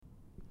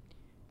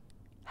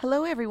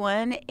Hello,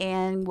 everyone,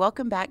 and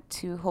welcome back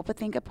to Hope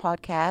Thinka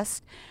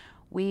podcast.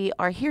 We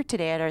are here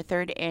today at our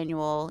third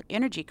annual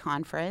energy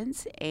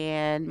conference,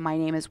 and my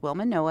name is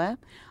Wilma Noah.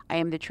 I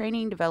am the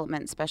training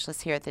development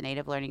specialist here at the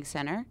Native Learning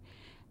Center,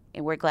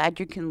 and we're glad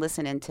you can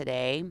listen in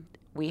today.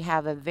 We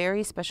have a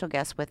very special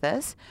guest with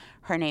us.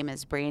 Her name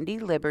is Brandy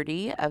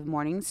Liberty of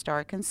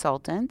Morningstar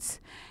Consultants,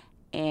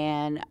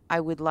 and I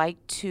would like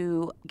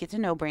to get to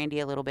know Brandy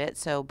a little bit.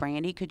 So,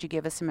 Brandy, could you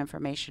give us some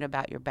information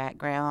about your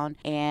background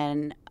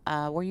and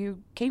where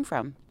you came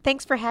from?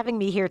 Thanks for having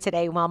me here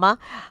today, Wilma.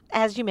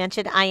 As you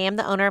mentioned, I am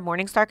the owner of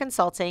Morningstar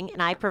Consulting,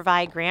 and I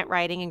provide grant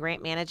writing and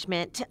grant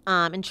management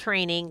and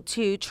training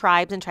to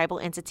tribes and tribal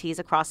entities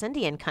across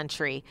Indian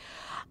country.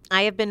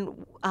 I have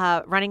been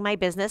running my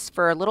business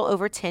for a little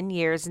over 10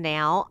 years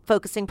now,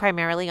 focusing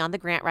primarily on the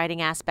grant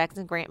writing aspects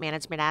and grant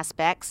management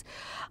aspects.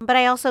 But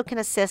I also can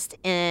assist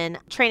in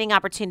training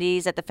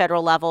opportunities at the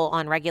federal level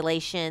on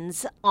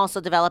regulations,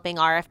 also developing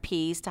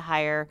RFPs to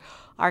hire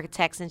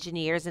architects,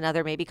 engineers, and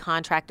other maybe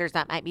contractors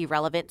that might be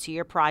relevant to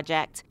your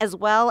project, as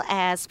well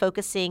as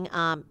focusing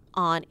on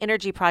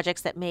energy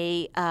projects that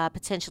may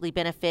potentially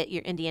benefit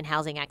your Indian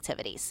housing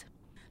activities.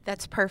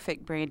 That's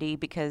perfect, Brandy,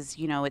 because,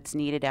 it's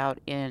needed out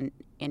in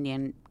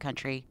Indian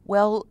country.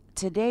 Well,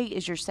 today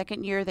is your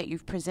second year that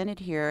you've presented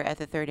here at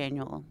the third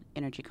annual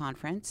energy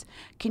conference.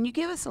 Can you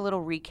give us a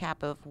little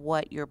recap of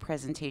what your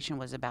presentation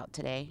was about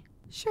today?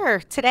 Sure.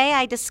 Today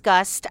I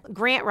discussed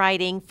grant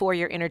writing for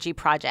your energy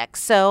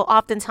projects. So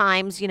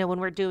oftentimes, when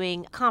we're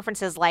doing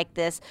conferences like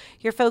this,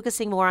 you're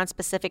focusing more on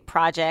specific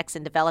projects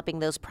and developing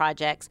those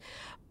projects.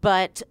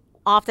 But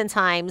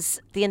oftentimes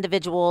the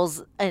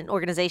individuals and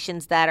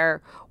organizations that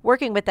are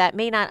working with that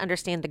may not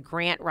understand the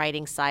grant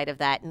writing side of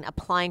that and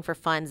applying for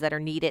funds that are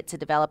needed to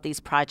develop these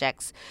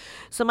projects.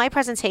 So my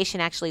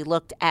presentation actually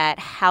looked at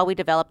how we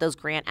develop those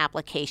grant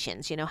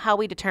applications, how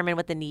we determine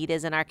what the need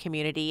is in our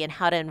community and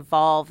how to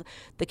involve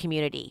the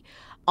community.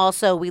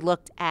 Also, we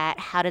looked at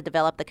how to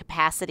develop the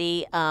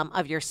capacity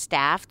of your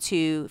staff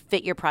to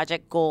fit your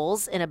project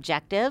goals and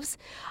objectives,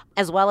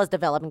 as well as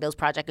developing those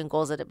project and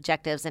goals and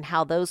objectives and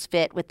how those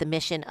fit with the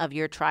mission of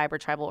your tribe or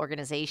tribal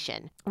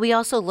organization. We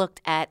also looked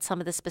at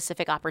some of the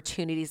specific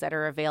opportunities that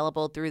are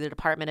available through the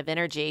Department of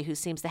Energy, who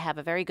seems to have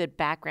a very good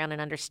background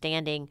and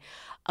understanding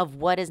of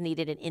what is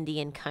needed in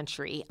Indian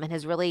country and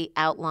has really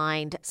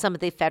outlined some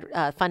of the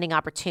funding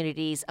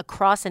opportunities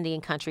across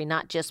Indian country,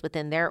 not just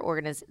within their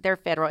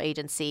federal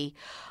agency,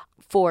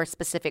 for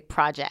specific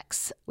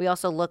projects. We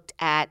also looked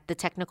at the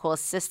technical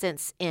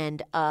assistance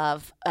end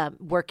of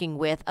working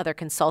with other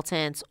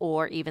consultants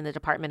or even the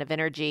Department of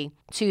Energy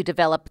to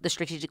develop the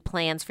strategic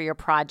plans for your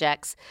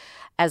projects,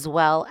 as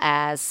well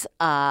as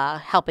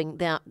helping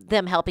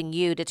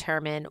you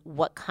determine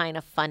what kind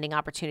of funding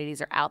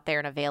opportunities are out there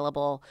and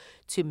available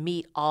to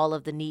meet all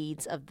of the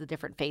needs of the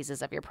different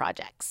phases of your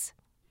projects.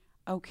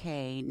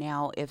 Okay,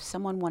 now if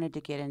someone wanted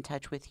to get in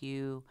touch with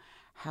you,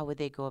 how would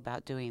they go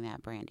about doing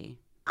that, Brandy?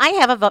 I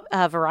have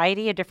a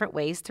variety of different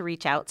ways to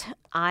reach out.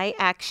 I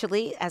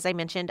actually, as I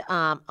mentioned,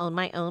 own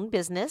my own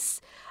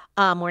business,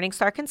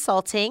 Morningstar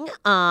Consulting,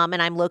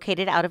 and I'm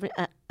located out of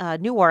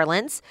New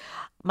Orleans.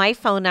 My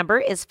phone number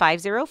is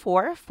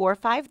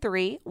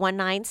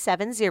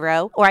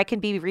 504-453-1970, or I can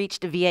be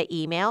reached via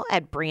email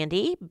at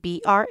Brandy,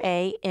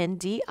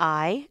 BRANDI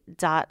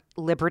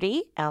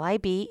 .liberty,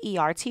 LIBERTY,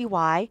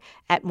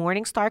 at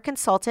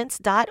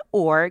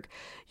morningstarconsultants.org.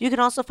 You can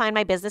also find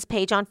my business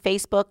page on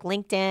Facebook,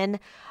 LinkedIn,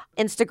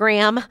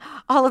 Instagram,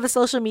 all of the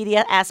social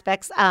media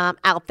aspects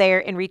out there,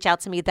 and reach out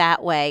to me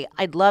that way.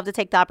 I'd love to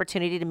take the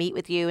opportunity to meet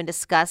with you and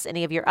discuss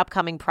any of your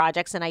upcoming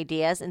projects and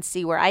ideas and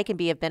see where I can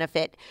be of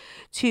benefit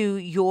to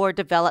your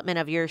development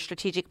of your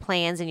strategic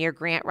plans and your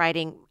grant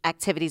writing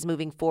activities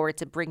moving forward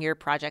to bring your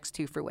projects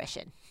to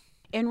fruition.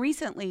 And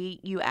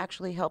recently, you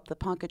actually helped the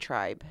Ponca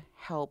tribe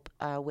help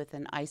with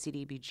an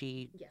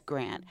ICDBG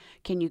grant.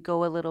 Can you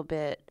tell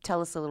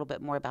us a little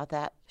bit more about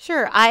that?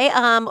 Sure.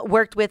 I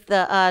worked with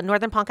the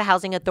Northern Ponca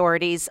Housing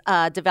Authority's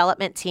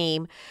development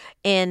team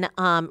in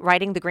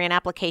writing the grant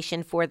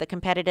application for the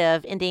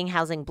competitive Indian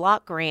Housing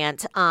Block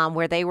Grant,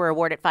 where they were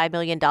awarded $5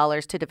 million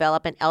to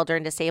develop an elder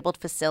and disabled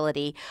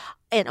facility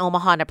in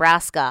Omaha,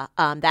 Nebraska.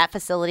 That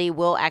facility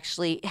will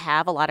actually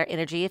have a lot of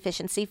energy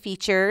efficiency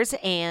features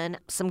and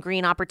some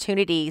green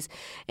opportunities.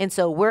 And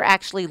so we're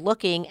actually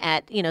looking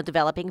at,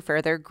 developing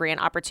further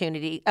grant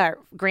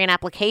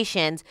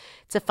applications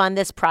to fund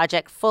this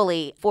project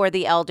fully for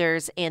the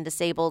elders and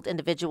disabled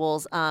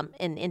individuals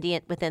in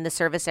Indian within the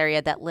service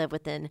area that will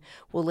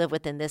live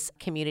within this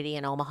community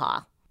in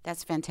Omaha.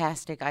 That's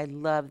fantastic. I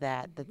love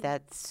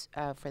that's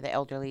for the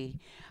elderly.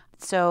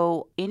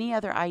 So any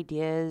other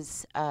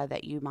ideas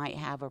that you might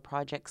have or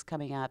projects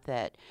coming up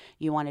that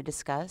you want to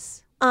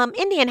discuss?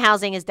 Indian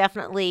housing is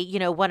definitely,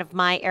 one of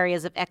my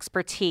areas of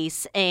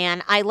expertise,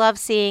 and I love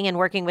seeing and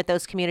working with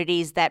those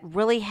communities that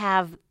really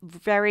have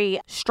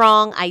very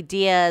strong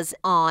ideas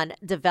on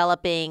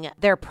developing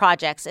their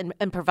projects and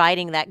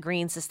providing that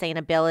green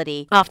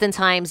sustainability.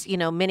 Oftentimes,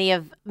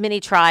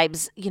 many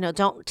tribes,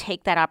 don't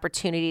take that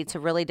opportunity to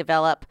really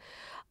develop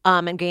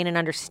and gain an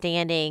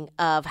understanding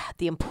of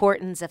the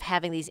importance of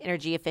having these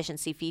energy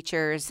efficiency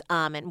features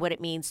and what it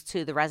means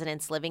to the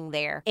residents living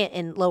there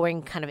in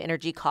lowering kind of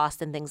energy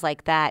costs and things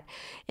like that.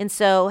 And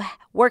so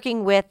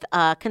working with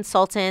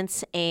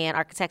consultants and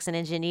architects and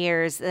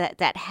engineers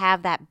that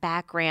have that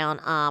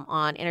background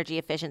on energy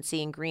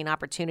efficiency and green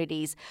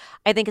opportunities,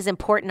 I think is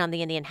important on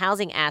the Indian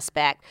housing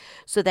aspect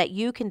so that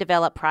you can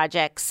develop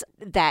projects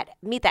that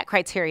meet that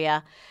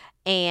criteria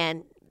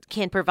and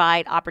can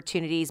provide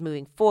opportunities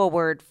moving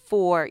forward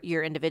for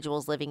your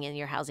individuals living in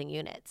your housing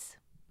units.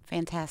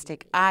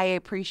 Fantastic. I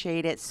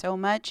appreciate it so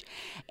much.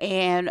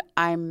 And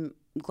I'm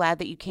glad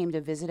that you came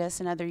to visit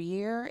us another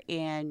year.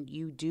 And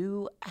you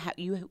do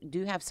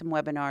have some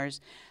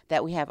webinars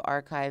that we have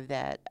archived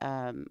that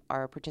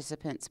our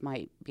participants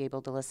might be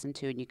able to listen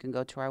to. And you can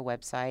go to our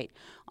website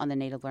on the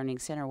Native Learning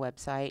Center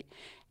website.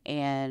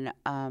 And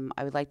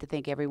I would like to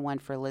thank everyone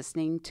for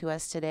listening to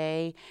us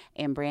today.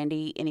 And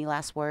Brandy, any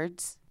last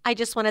words? I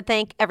just want to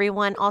thank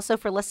everyone also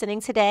for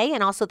listening today,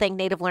 and also thank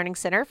Native Learning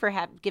Center for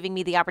giving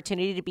me the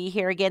opportunity to be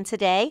here again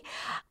today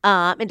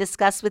and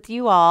discuss with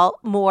you all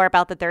more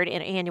about the third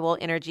annual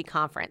Energy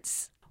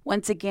Conference.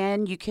 Once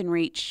again, you can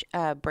reach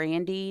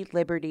Brandy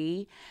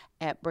Liberty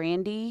at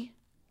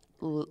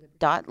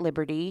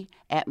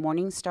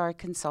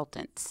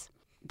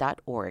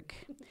brandy.liberty@morningstarconsultants.org.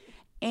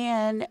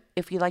 And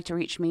if you'd like to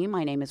reach me,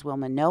 my name is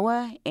Wilma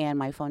Noah, and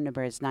my phone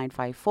number is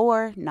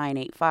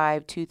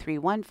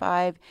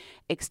 954-985-2315,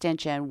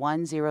 extension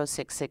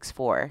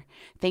 10664.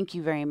 Thank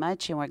you very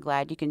much, and we're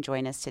glad you can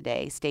join us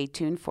today. Stay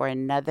tuned for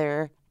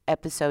another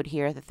episode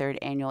here at the Third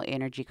Annual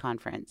Energy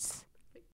Conference.